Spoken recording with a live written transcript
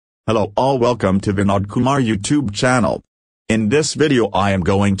Hello all, welcome to Vinod Kumar YouTube channel. In this video I am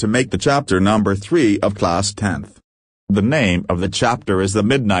going to make the chapter number 3 of class 10th. The name of the chapter is The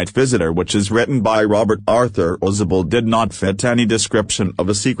Midnight Visitor, which is written by Robert Arthur Oswald. Did not fit any description of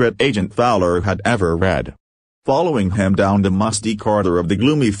a secret agent Fowler had ever read. Following him down the musty corridor of the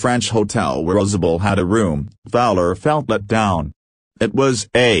gloomy French hotel where Oswald had a room, Fowler felt let down. It was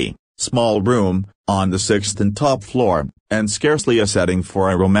a small room, on the 6th and top floor, and scarcely a setting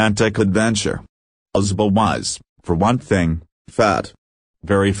for a romantic adventure. Oswald was, for one thing, fat.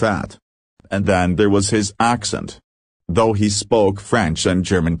 Very fat. And then there was his accent. Though he spoke French and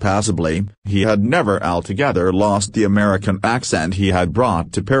German passably, he had never altogether lost the American accent he had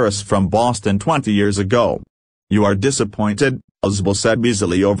brought to Paris from Boston 20 years ago. "You are disappointed," Oswald said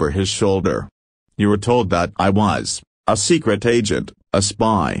easily over his shoulder. "You were told that I was a secret agent, a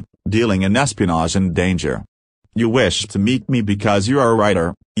spy, dealing in espionage and danger. You wish to meet me because you are a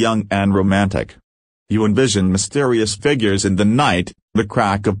writer, young and romantic. You envision mysterious figures in the night, the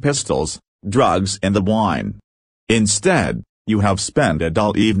crack of pistols, drugs and the wine. Instead, you have spent a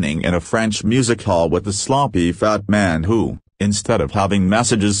dull evening in a French music hall with a sloppy fat man who, instead of having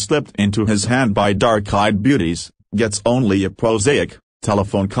messages slipped into his hand by dark-eyed beauties, gets only a prosaic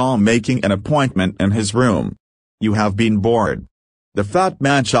telephone call making an appointment in his room. You have been bored." The fat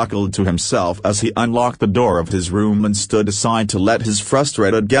man chuckled to himself as he unlocked the door of his room and stood aside to let his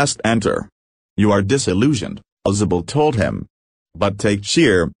frustrated guest enter. "You are disillusioned," Oswald told him. "But take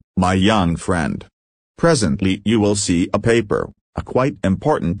cheer, my young friend. Presently you will see a paper, a quite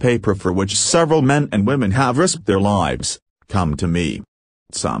important paper for which several men and women have risked their lives, come to me.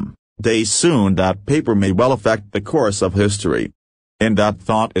 Some day soon that paper may well affect the course of history. In that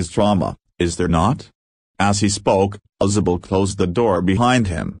thought is drama, is there not?" As he spoke, Oswald closed the door behind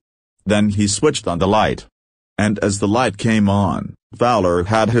him. Then he switched on the light. And as the light came on, Fowler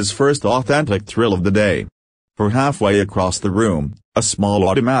had his first authentic thrill of the day. For halfway across the room, a small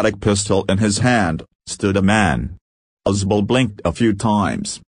automatic pistol in his hand, stood a man. Oswald blinked a few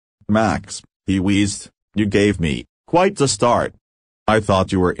times. "Max," he wheezed, "you gave me quite the start. I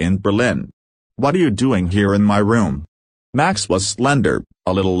thought you were in Berlin. What are you doing here in my room?" Max was slender,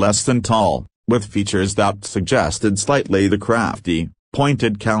 a little less than tall, with features that suggested slightly the crafty,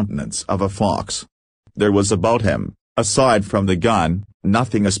 pointed countenance of a fox. There was about him, aside from the gun,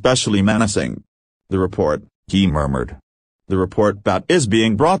 nothing especially menacing. "The report," he murmured. "The report that is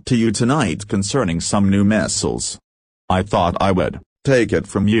being brought to you tonight concerning some new missiles. I thought I would take it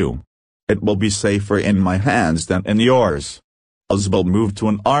from you. It will be safer in my hands than in yours." Oswald moved to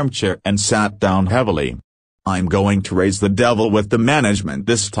an armchair and sat down heavily. "I'm going to raise the devil with the management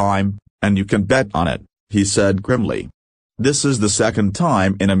this time, and you can bet on it," he said grimly. "This is the second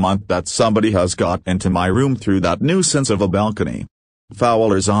time in a month that somebody has got into my room through that nuisance of a balcony."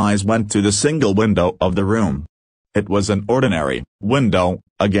 Fowler's eyes went to the single window of the room. It was an ordinary window,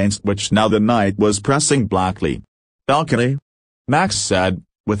 against which now the night was pressing blackly. "Balcony?" Max said,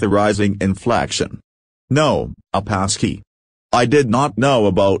 with a rising inflection. "No, a passkey. I did not know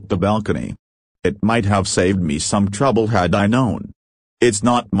about the balcony. It might have saved me some trouble had I known." "It's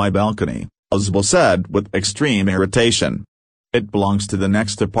not my balcony," Oswald said with extreme irritation. "It belongs to the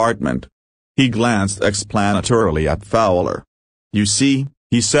next apartment." He glanced explanatorily at Fowler. "You see,"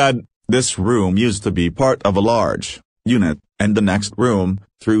 he said, "this room used to be part of a large unit, and the next room,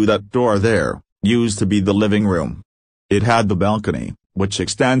 through that door there, used to be the living room. It had the balcony, which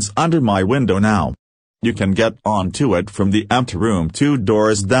extends under my window now. You can get onto it from the empty room 2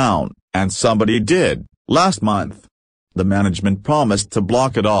 doors down, and somebody did, last month. The management promised to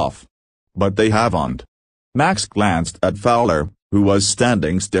block it off. But they haven't." Max glanced at Fowler, who was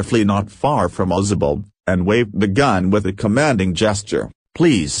standing stiffly not far from Oswald, and waved the gun with a commanding gesture.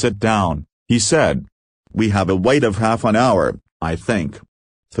 "Please sit down," he said. "We have a wait of half an hour, I think."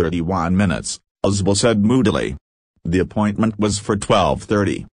 31 minutes, Oswald said moodily. "The appointment was for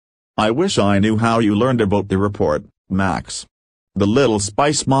 12:30. I wish I knew how you learned about the report, Max." The little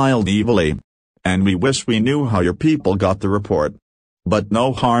spy smiled evilly. "And we wish we knew how your people got the report. But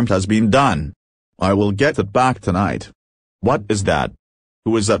no harm has been done. I will get it back tonight. What is that?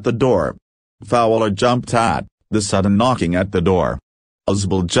 Who is at the door?" Fowler jumped at the sudden knocking at the door.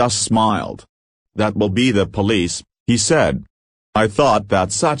 Oswald just smiled. "That will be the police," he said. "I thought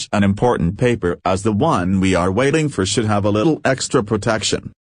that such an important paper as the one we are waiting for should have a little extra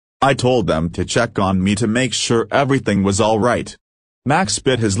protection. I told them to check on me to make sure everything was all right." Max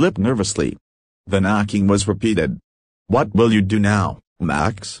bit his lip nervously. The knocking was repeated. "What will you do now,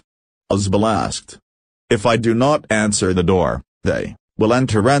 Max?" Oswald asked. "If I do not answer the door, they will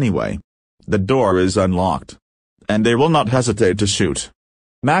enter anyway. The door is unlocked. And they will not hesitate to shoot."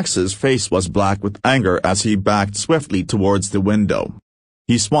 Max's face was black with anger as he backed swiftly towards the window.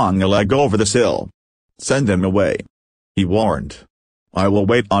 He swung a leg over the sill. "Send him away," he warned. "I will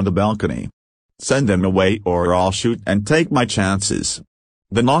wait on the balcony. Send him away or I'll shoot and take my chances."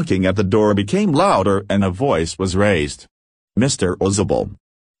 The knocking at the door became louder and a voice was raised. "Mr. Oswald.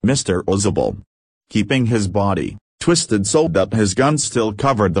 Mr. Oswald." Keeping his body twisted so that his gun still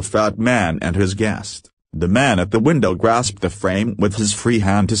covered the fat man and his guest, the man at the window grasped the frame with his free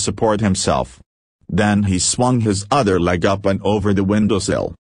hand to support himself. Then he swung his other leg up and over the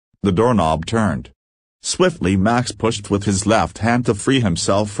windowsill. The doorknob turned. Swiftly Max pushed with his left hand to free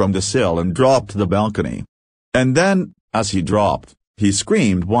himself from the sill and dropped to the balcony. And then, as he dropped, he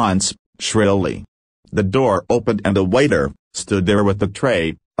screamed once, shrilly. The door opened and a waiter stood there with a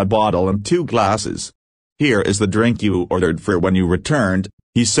tray, a bottle and 2 glasses. "Here is the drink you ordered for when you returned,"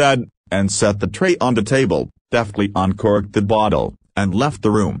 he said, and set the tray on the table, deftly uncorked the bottle, and left the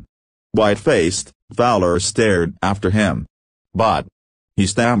room. White-faced, Fowler stared after him. "But," he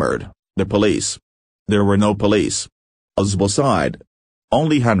stammered, "the police." "There were no police." Oswald sighed.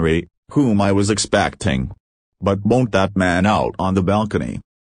 "Only Henry, whom I was expecting." "But won't that man out on the balcony?"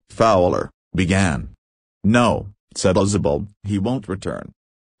 Fowler began. "No," said Oswald, "he won't return.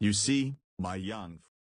 You see, my young